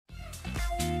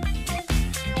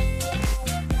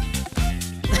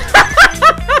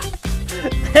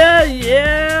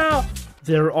yeah!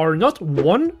 There are not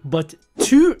one, but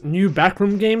two new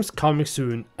backroom games coming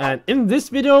soon, and in this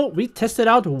video, we tested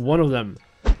out one of them.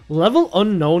 Level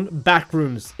Unknown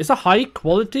Backrooms is a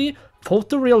high-quality,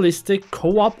 photorealistic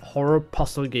co-op horror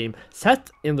puzzle game set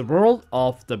in the world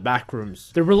of the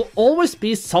Backrooms. There will always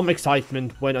be some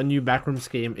excitement when a new Backrooms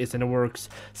game is in the works,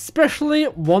 especially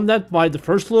one that by the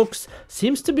first looks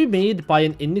seems to be made by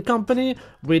an indie company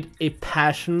with a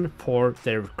passion for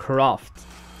their craft.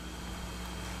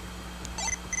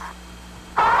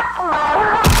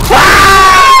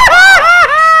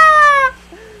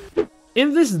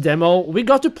 In this demo, we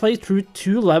got to play through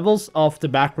two levels of the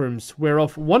Backrooms,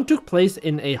 whereof one took place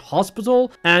in a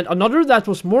hospital and another that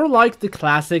was more like the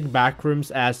classic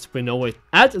Backrooms as we know it.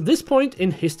 At this point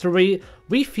in history,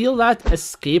 we feel that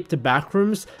Escape the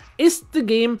Backrooms is the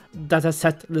game that has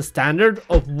set the standard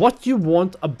of what you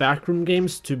want a backroom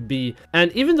games to be. And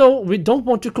even though we don't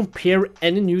want to compare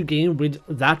any new game with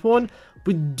that one,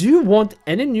 we do want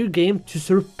any new game to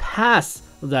surpass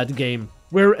that game.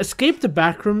 Where Escape the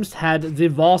Backrooms had the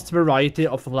vast variety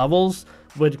of levels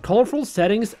with colorful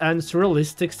settings and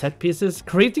surrealistic set pieces,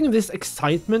 creating this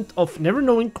excitement of never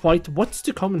knowing quite what's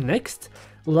to come next,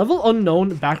 Level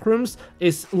Unknown Backrooms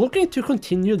is looking to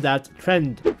continue that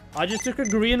trend. I just took a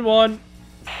green one.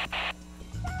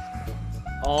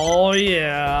 Oh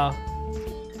yeah.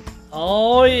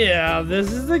 Oh yeah,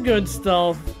 this is the good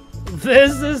stuff.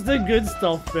 This is the good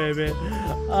stuff, baby.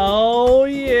 Oh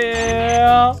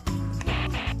yeah.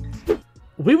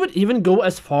 We would even go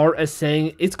as far as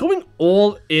saying it's going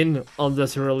all in on the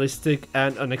surrealistic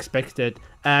and unexpected.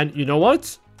 And you know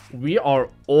what? We are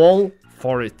all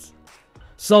for it.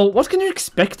 So what can you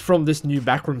expect from this new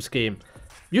Backrooms game?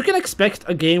 You can expect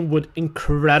a game with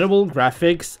incredible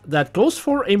graphics that goes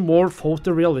for a more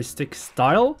photorealistic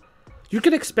style. You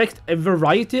can expect a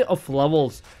variety of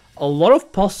levels, a lot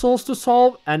of puzzles to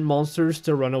solve and monsters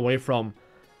to run away from.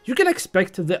 You can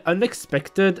expect the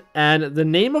unexpected, and the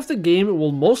name of the game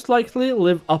will most likely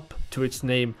live up to its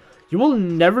name. You will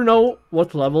never know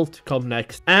what level to come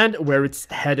next and where it's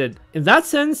headed. In that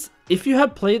sense, if you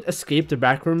have played Escape the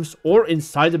Backrooms or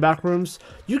Inside the Backrooms,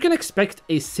 you can expect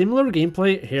a similar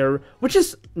gameplay here, which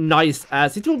is nice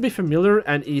as it will be familiar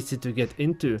and easy to get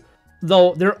into.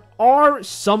 Though there are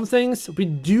some things we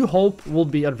do hope will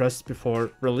be addressed before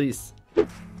release.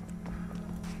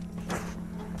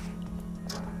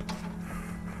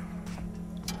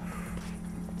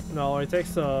 No, it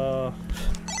takes a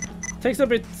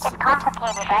bit,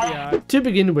 yeah. To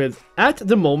begin with, at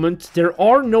the moment, there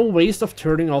are no ways of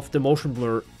turning off the motion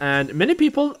blur, and many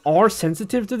people are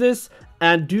sensitive to this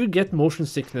and do get motion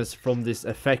sickness from this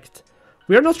effect.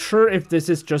 We are not sure if this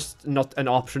is just not an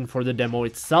option for the demo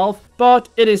itself, but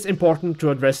it is important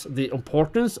to address the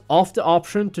importance of the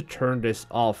option to turn this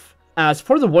off. As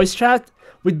for the voice chat,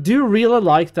 we do really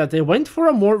like that they went for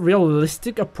a more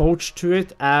realistic approach to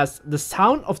it, as the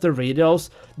sound of the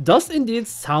radios does indeed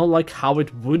sound like how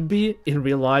it would be in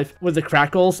real life with the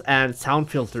crackles and sound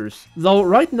filters. Though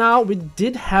right now we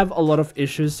did have a lot of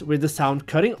issues with the sound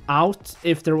cutting out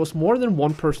if there was more than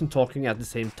one person talking at the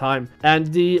same time,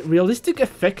 and the realistic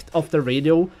effect of the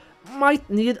radio might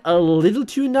need a little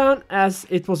tune down, as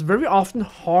it was very often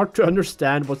hard to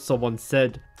understand what someone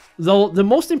said. Though the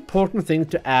most important thing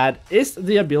to add is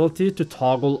the ability to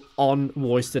toggle on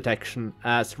voice detection,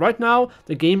 as right now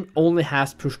the game only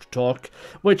has push to talk,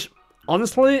 which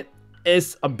honestly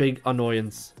is a big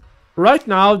annoyance. Right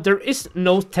now there is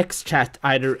no text chat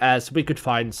either, as we could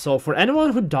find, so for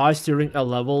anyone who dies during a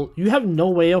level, you have no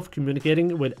way of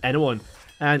communicating with anyone,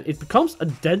 and it becomes a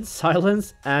dead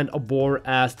silence and a bore,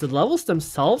 as the levels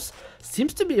themselves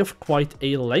seems to be of quite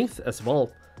a length as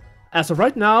well. As of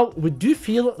right now, we do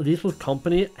feel Lethal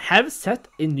Company have set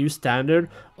a new standard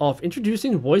of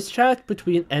introducing voice chat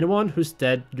between anyone who's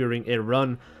dead during a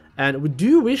run, and we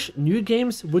do wish new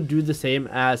games would do the same,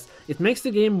 as it makes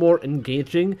the game more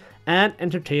engaging and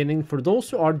entertaining for those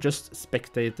who are just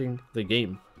spectating the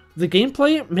game. The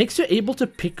gameplay makes you able to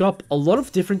pick up a lot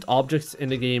of different objects in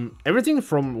the game, everything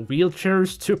from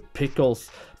wheelchairs to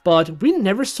pickles. But we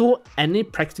never saw any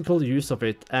practical use of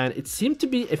it, and it seemed to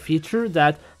be a feature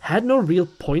that had no real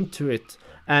point to it.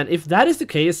 And if that is the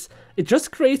case, it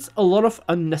just creates a lot of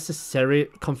unnecessary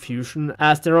confusion,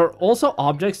 as there are also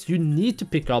objects you need to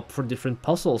pick up for different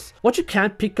puzzles. What you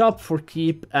can't pick up for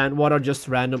keep and what are just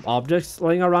random objects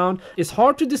laying around is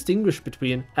hard to distinguish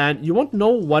between, and you won't know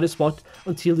what is what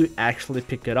until you actually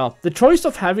pick it up. The choice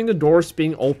of having the doors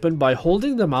being opened by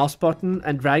holding the mouse button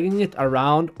and dragging it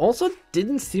around also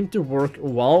didn't seem to work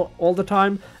well all the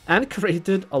time and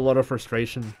created a lot of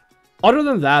frustration. Other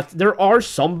than that, there are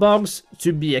some bugs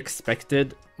to be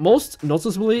expected. most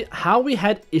noticeably how we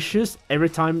had issues every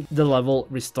time the level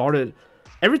restarted.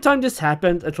 Every time this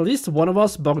happened, at least one of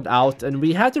us bugged out and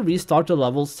we had to restart the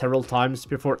level several times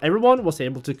before everyone was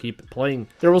able to keep playing.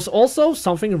 There was also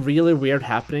something really weird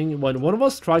happening when one of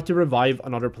us tried to revive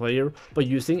another player by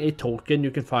using a token you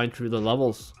can find through the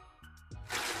levels.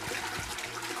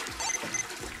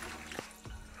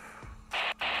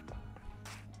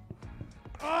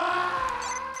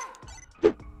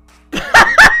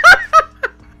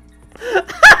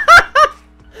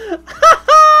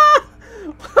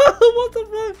 What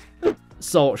the fuck?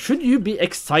 So, should you be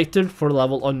excited for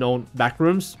level unknown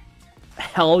Backrooms?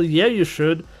 Hell yeah, you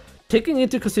should. Taking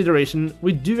into consideration,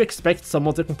 we do expect some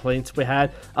of the complaints we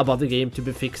had about the game to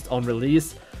be fixed on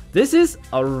release. This is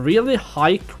a really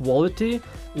high quality,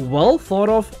 well thought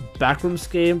of Backrooms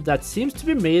game that seems to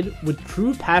be made with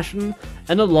true passion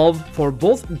and a love for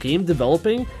both game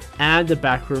developing and the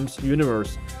Backrooms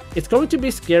universe. It's going to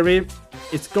be scary,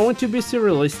 it's going to be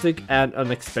surrealistic and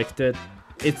unexpected.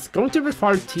 It's going to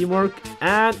require teamwork,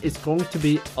 and it's going to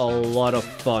be a lot of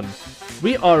fun.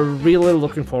 We are really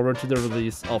looking forward to the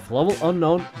release of Level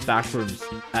Unknown Backrooms,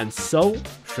 and so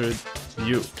should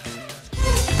you.